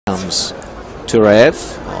comes Turev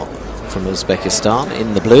from Uzbekistan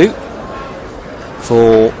in the blue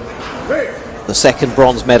for the second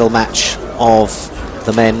bronze medal match of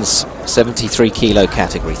the men's 73 kilo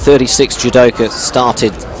category. 36 judoka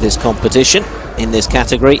started this competition in this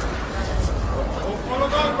category.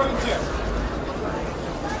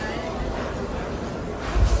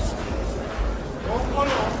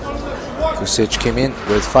 Gusic came in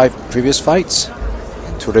with 5 previous fights,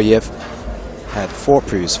 and Turayev had 4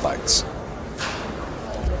 previous fights.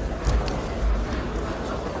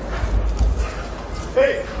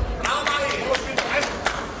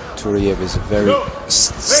 Turayev is a very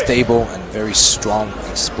stable and very strong,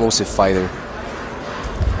 explosive fighter.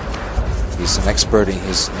 He's an expert in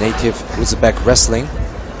his native Uzbek wrestling.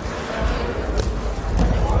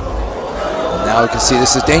 And now you can see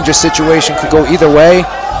this is a dangerous situation, could go either way.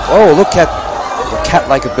 Oh, look at the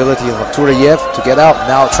cat-like ability of Turayev to get out.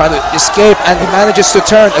 Now trying to escape, and he manages to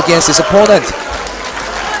turn against his opponent.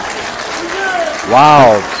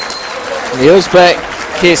 Wow. The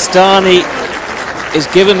Uzbekistani is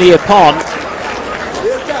given the upon.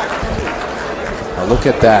 Now look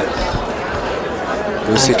at that.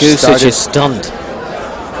 Gusic is stunned.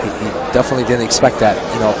 He definitely didn't expect that.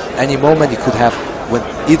 You know, any moment he could have went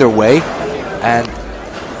either way, and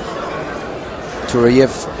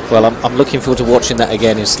Turayev. Well, I'm looking forward to watching that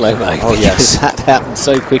again in slow-mo. Oh yes, that happened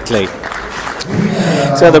so quickly.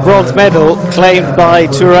 So the bronze medal claimed by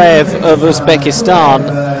Turayev of Uzbekistan,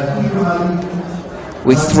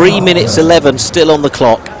 with 3 minutes 11 still on the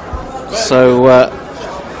clock. So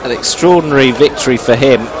an extraordinary victory for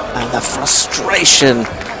him, and the frustration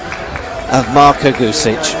of Marko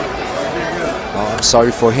Gusic. Oh, I'm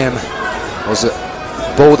sorry for him. It was a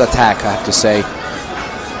bold attack, I have to say.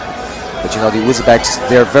 But you know, the Uzbeks,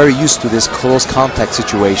 they're very used to this close contact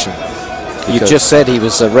situation. You just said he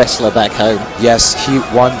was a wrestler back home. Yes, he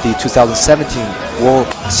won the 2017 World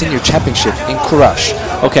Senior Championship in Kurash.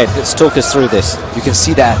 Okay, let's talk us through this. You can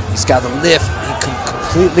see that he's got a lift. He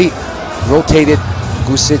completely rotated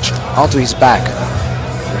Gusic onto his back.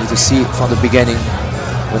 You need to see it from the beginning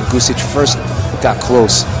when Gusic first got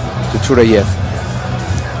close to Turayev.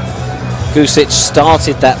 Gusic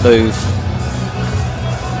started that move.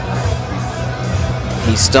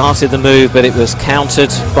 He started the move, but it was countered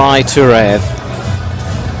by Turayev.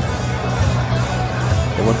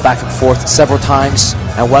 They went back and forth several times.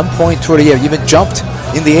 At one point, Turayev even jumped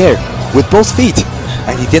in the air with both feet,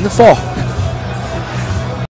 and he didn't fall.